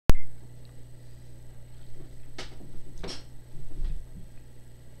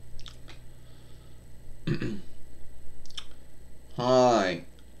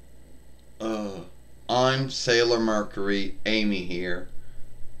I'm Sailor Mercury, Amy here,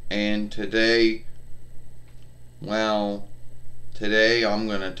 and today I'm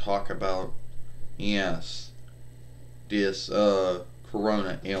gonna talk about, yes, this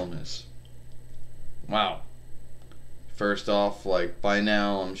corona illness. Wow. First off, like, by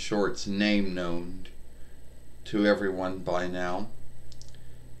now I'm sure it's name known to everyone by now.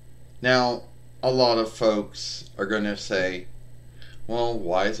 Now, a lot of folks are gonna say, well,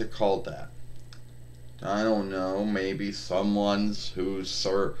 why is it called that? I don't know, maybe someone's whose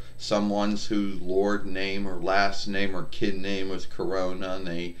Lord name or last name or kid name was Corona and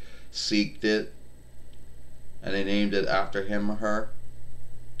they seeked it and they named it after him or her.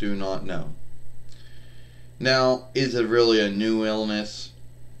 Do not know. Now, is it really a new illness?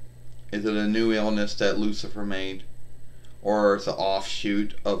 Is it a new illness that Lucifer made? Or it's an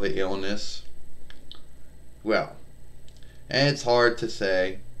offshoot of an illness? Well, and it's hard to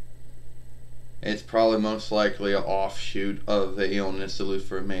say. It's probably most likely an offshoot of the illness that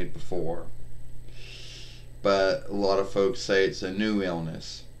Lucifer made before. But a lot of folks say it's a new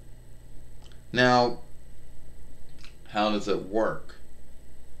illness. Now, how does it work?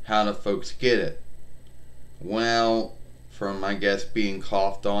 How do folks get it? Well, from, I guess, being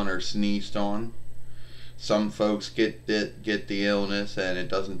coughed on or sneezed on. Some folks get the illness and it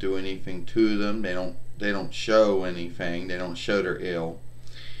doesn't do anything to them. They don't show anything. They don't show they're ill.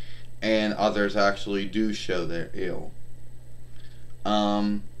 And others actually do show they're ill.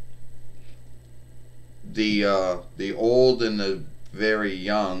 The old and the very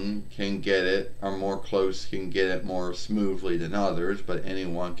young can get it, or more close can get it more smoothly than others, but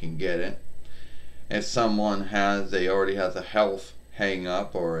anyone can get it. If someone already has a health hang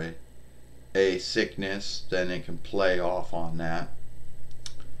up or a sickness, then it can play off on that.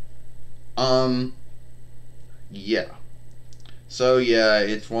 Yeah. So yeah,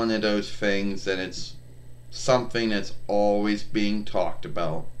 it's one of those things that it's something that's always being talked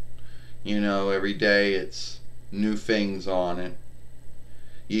about. You know, every day it's new things on it.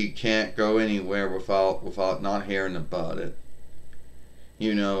 You can't go anywhere without not hearing about it.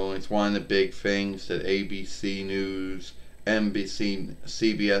 You know, it's one of the big things that ABC News, NBC,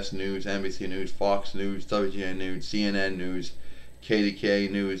 CBS News, NBC News, Fox News, WGN News, CNN News, KDK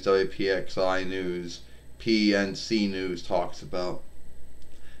News, WPXI News, PNC News talks about.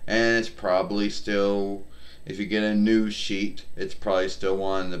 And it's probably still, if you get a news sheet, it's probably still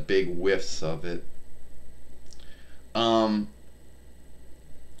one of the big whiffs of it.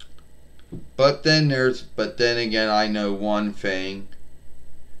 But then again, I know one thing.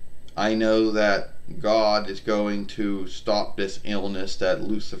 I know that God is going to stop this illness that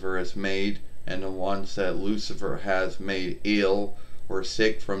Lucifer has made, and the ones that Lucifer has made ill or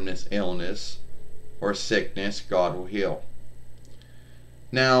sick from this illness or sickness, God will heal.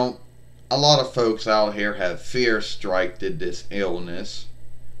 Now, a lot of folks out here have fear-striked this illness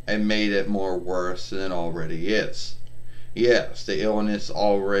and made it more worse than it already is. Yes, the illness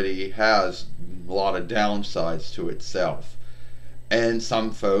already has a lot of downsides to itself. And some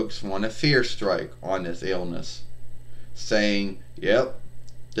folks want to fear strike on this illness, saying, yep,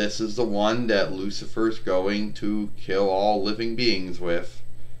 this is the one that Lucifer's going to kill all living beings with.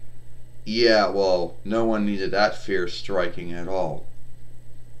 Yeah, well, no one needed that fear striking at all.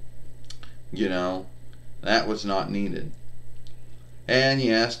 You know, that was not needed. And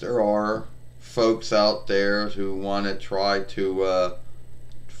yes, there are folks out there who want to try to,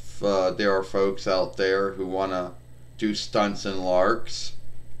 there are folks out there who want to do stunts and larks,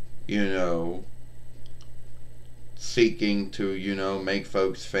 you know, seeking to, you know, make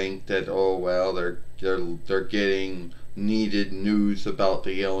folks think that, oh well, they're getting needed news about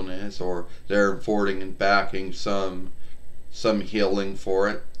the illness, or they're affording and backing some healing for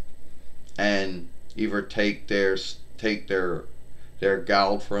it, and either take their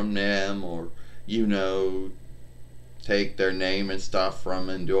gout from them, or, you know, take their name and stuff from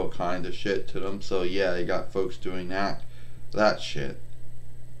them and do all kinds of shit to them. So yeah, you got folks doing that shit.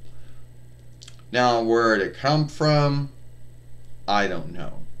 Now, where did it come from? I don't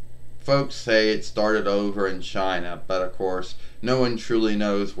know. Folks say it started over in China, but of course, no one truly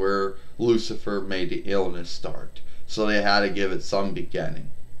knows where Lucifer made the illness start. So they had to give it some beginning.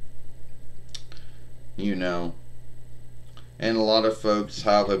 You know. And a lot of folks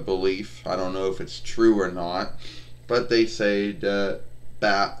have a belief, I don't know if it's true or not, but they say that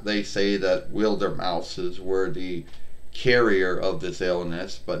wilder mouses were the carrier of this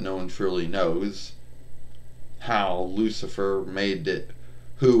illness, but no one truly knows how Lucifer made it,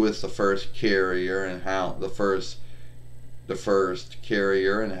 who was the first carrier, and how the first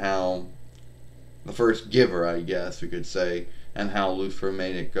carrier, and how the first giver, I guess we could say, and how Lucifer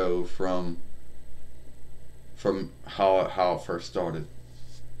made it go from from how it first started?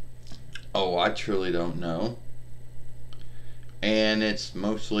 Oh, I truly don't know. And it's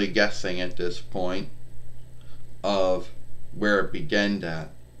mostly guessing at this point of where it began at.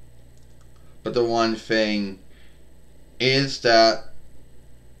 But the one thing is that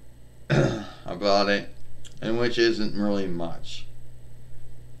about it, and which isn't really much,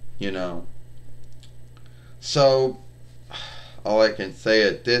 you know. So, all I can say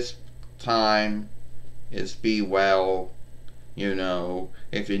at this time is be well, you know.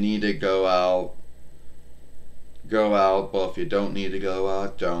 If you need to go out, go out, but if you don't need to go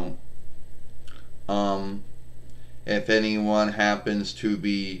out, don't. If anyone happens to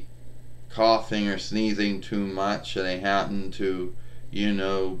be coughing or sneezing too much and they happen to, you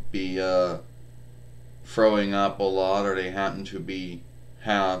know, be throwing up a lot, or they happen to be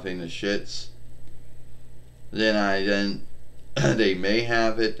having the shits, then they may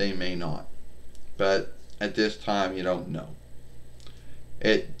have it, they may not. But at this time, you don't know.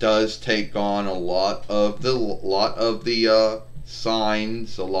 It does take on a lot of the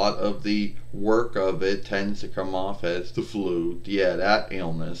signs, a lot of the work of it tends to come off as the flu. Yeah, that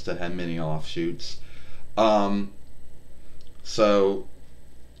illness that had many offshoots. So,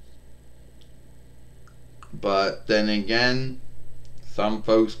 but then again, some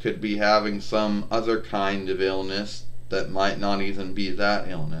folks could be having some other kind of illness that might not even be that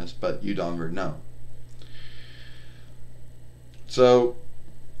illness, but you never know. So,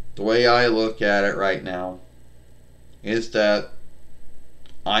 the way I look at it right now is that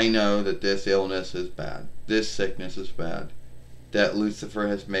I know that this illness is bad. This sickness is bad. That Lucifer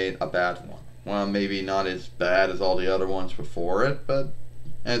has made a bad one. Well, maybe not as bad as all the other ones before it, but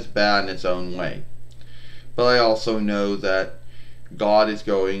as bad in its own way. But I also know that God is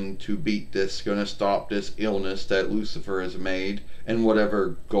going to beat this, going to stop this illness that Lucifer has made, and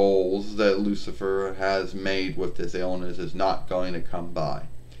whatever goals that Lucifer has made with this illness is not going to come by.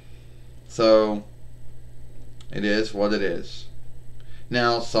 So, it is what it is.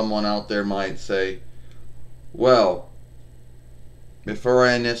 Now, someone out there might say, well, before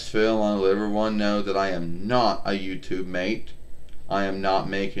I end this film, I'll let everyone know that I am not a YouTube mate. I am not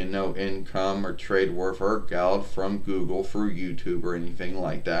making no income or trade worth or gold from Google through YouTube or anything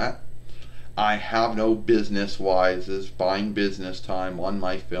like that. I have no business wises buying business time on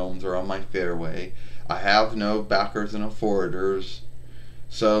my films or on my fairway. I have no backers and afforders.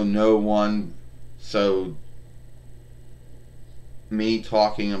 So me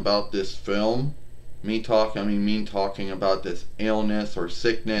talking about this film, me talking about this illness or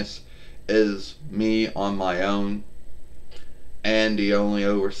sickness is me on my own. And the only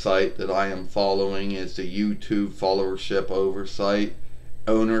oversight that I am following is the YouTube followership oversight,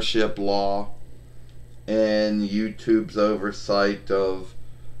 ownership law, and YouTube's oversight of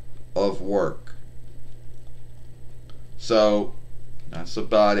work. So, that's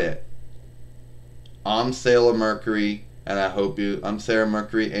about it. I'm Sailor Mercury, and I'm Sarah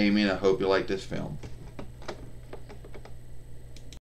Mercury Amy, and I hope you like this film.